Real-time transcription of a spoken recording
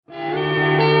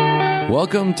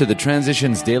Welcome to the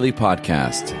Transitions Daily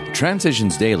podcast.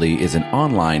 Transitions Daily is an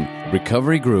online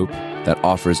recovery group that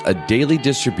offers a daily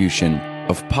distribution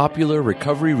of popular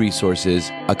recovery resources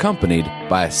accompanied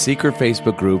by a secret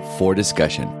Facebook group for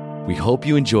discussion. We hope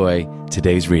you enjoy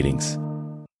today's readings.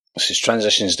 This is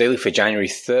Transitions Daily for January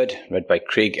 3rd, read by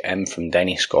Craig M. from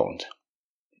Denny, Scotland.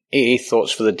 AA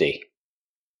Thoughts for the Day.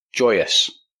 Joyous.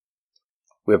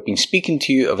 We have been speaking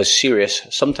to you of a serious,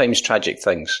 sometimes tragic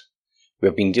things. We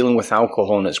have been dealing with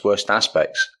alcohol in its worst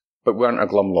aspects, but we aren't a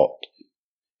glum lot.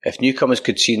 If newcomers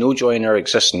could see no joy in our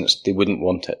existence, they wouldn't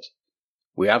want it.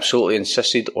 We absolutely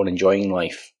insisted on enjoying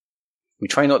life. We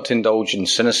try not to indulge in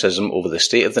cynicism over the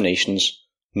state of the nations,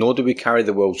 nor do we carry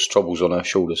the world's troubles on our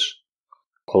shoulders.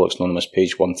 Alcoholics Anonymous,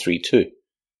 page 132.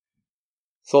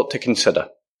 Thought to consider.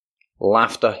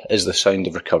 Laughter is the sound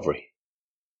of recovery.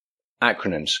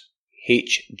 Acronyms.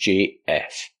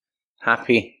 HJF.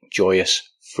 Happy, joyous,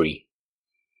 free.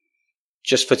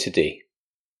 Just for today.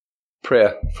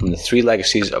 Prayer from the Three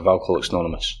Legacies of Alcoholics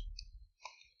Anonymous.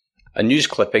 A news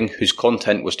clipping whose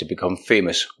content was to become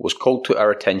famous was called to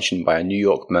our attention by a New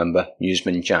York member,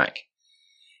 Newsman Jack.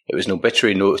 It was an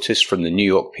obituary notice from the New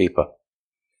York paper.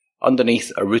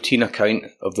 Underneath a routine account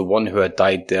of the one who had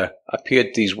died there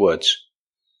appeared these words: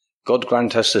 God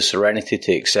grant us the serenity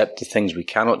to accept the things we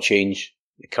cannot change,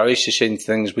 the courage to say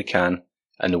things we can,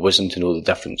 and the wisdom to know the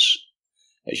difference.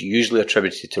 It's usually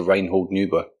attributed to Reinhold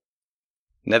Niebuhr.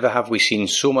 Never have we seen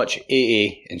so much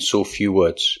AA in so few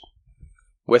words.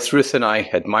 With Ruth and I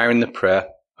admiring the prayer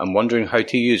and wondering how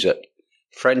to use it,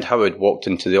 friend Howard walked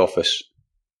into the office.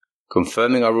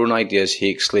 Confirming our own ideas, he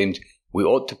exclaimed, "We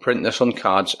ought to print this on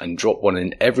cards and drop one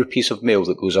in every piece of mail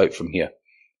that goes out from here.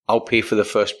 I'll pay for the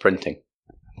first printing."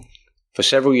 For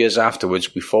several years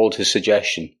afterwards, we followed his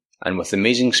suggestion, and with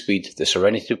amazing speed, the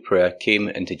Serenity Prayer came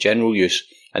into general use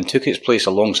and took its place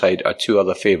alongside our two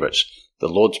other favourites, the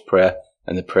Lord's Prayer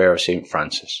and the Prayer of St.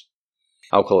 Francis.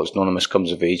 Alcoholics Anonymous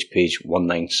Comes of Age, page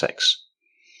 196.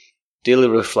 Daily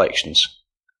Reflections.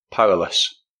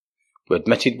 Powerless. We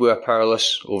admitted we are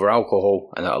powerless over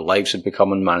alcohol and that our lives had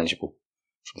become unmanageable.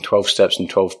 From 12 Steps and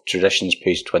 12 Traditions,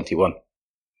 page 21.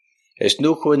 It's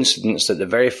no coincidence that the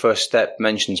very first step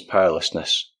mentions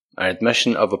powerlessness. An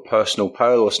admission of a personal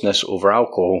powerlessness over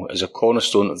alcohol is a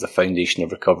cornerstone of the foundation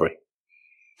of recovery.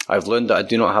 I have learned that I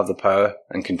do not have the power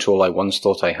and control I once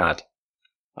thought I had.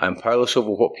 I am powerless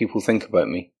over what people think about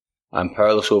me. I am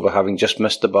powerless over having just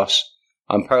missed the bus.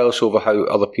 I am powerless over how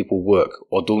other people work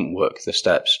or don't work the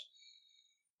steps.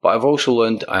 But I've also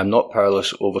learned I am not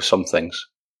powerless over some things.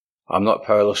 I'm not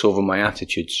powerless over my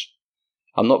attitudes.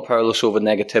 I'm not powerless over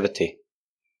negativity.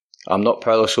 I'm not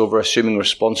powerless over assuming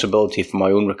responsibility for my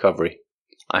own recovery.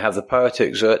 I have the power to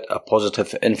exert a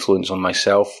positive influence on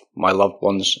myself, my loved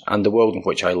ones, and the world in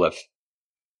which I live.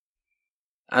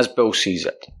 As Bill sees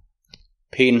it.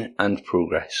 Pain and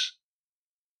progress.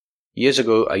 Years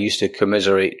ago, I used to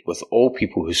commiserate with all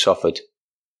people who suffered.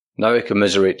 Now I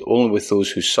commiserate only with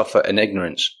those who suffer in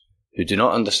ignorance, who do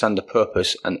not understand the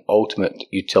purpose and ultimate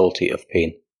utility of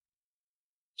pain.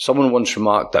 Someone once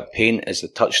remarked that pain is the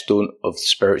touchstone of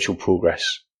spiritual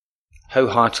progress. How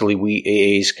heartily we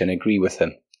AAs can agree with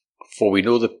him, for we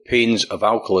know the pains of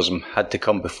alcoholism had to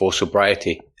come before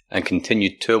sobriety and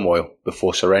continued turmoil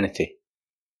before serenity.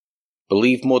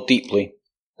 Believe more deeply,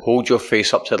 hold your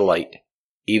face up to the light,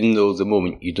 even though the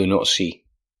moment you do not see.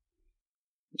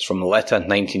 It's from the letter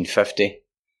 1950,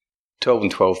 12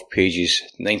 and 12 pages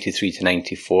 93 to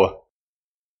 94.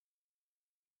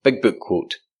 Big Book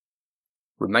quote.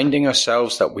 Reminding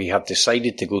ourselves that we have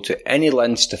decided to go to any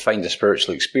lengths to find a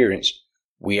spiritual experience,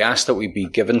 we ask that we be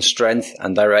given strength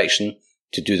and direction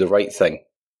to do the right thing,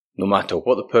 no matter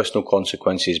what the personal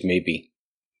consequences may be.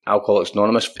 Alcoholics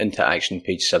Anonymous Into Action,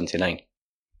 page 79.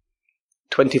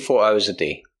 24 hours a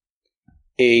day.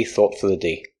 AA Thought for the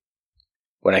Day.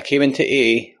 When I came into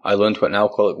AA, I learned what an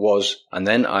alcoholic was, and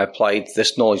then I applied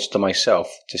this knowledge to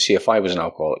myself to see if I was an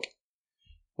alcoholic.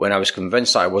 When I was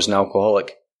convinced that I was an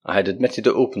alcoholic, I had admitted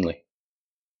it openly.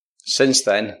 Since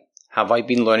then, have I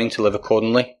been learning to live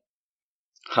accordingly?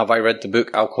 Have I read the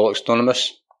book Alcoholics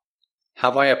Anonymous?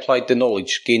 Have I applied the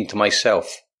knowledge gained to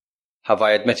myself? Have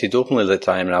I admitted openly that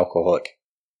I am an alcoholic?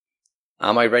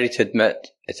 Am I ready to admit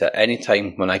it at any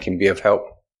time when I can be of help?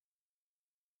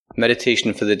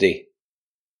 Meditation for the day.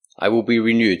 I will be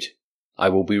renewed. I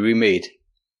will be remade.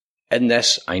 In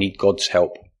this, I need God's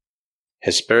help.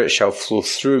 His Spirit shall flow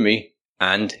through me,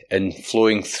 and, in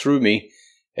flowing through me,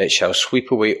 it shall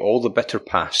sweep away all the bitter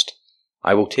past.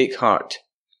 I will take heart.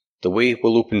 The way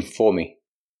will open for me.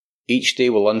 Each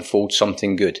day will unfold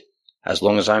something good, as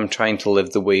long as I am trying to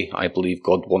live the way I believe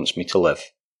God wants me to live.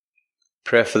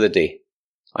 Prayer for the day.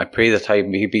 I pray that I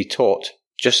may be taught,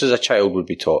 just as a child would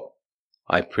be taught.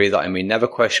 I pray that I may never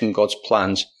question God's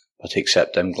plans, but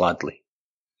accept them gladly.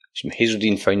 It's from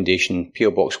Hazeldean Foundation,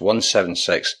 PO Box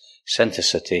 176, Centre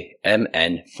City,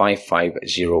 MN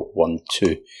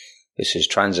 55012. This is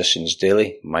Transitions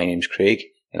Daily. My name's Craig,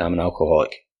 and I'm an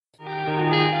alcoholic.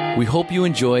 We hope you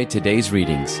enjoyed today's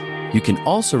readings. You can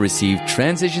also receive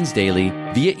Transitions Daily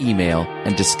via email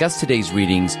and discuss today's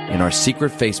readings in our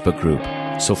secret Facebook group.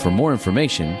 So for more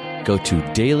information, go to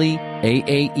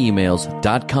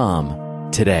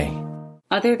dailyaaemails.com today.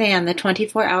 Other than the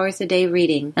 24 hours a day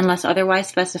reading, unless otherwise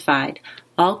specified,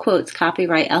 all quotes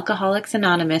copyright Alcoholics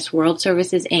Anonymous World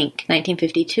Services, Inc.,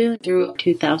 1952 through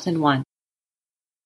 2001.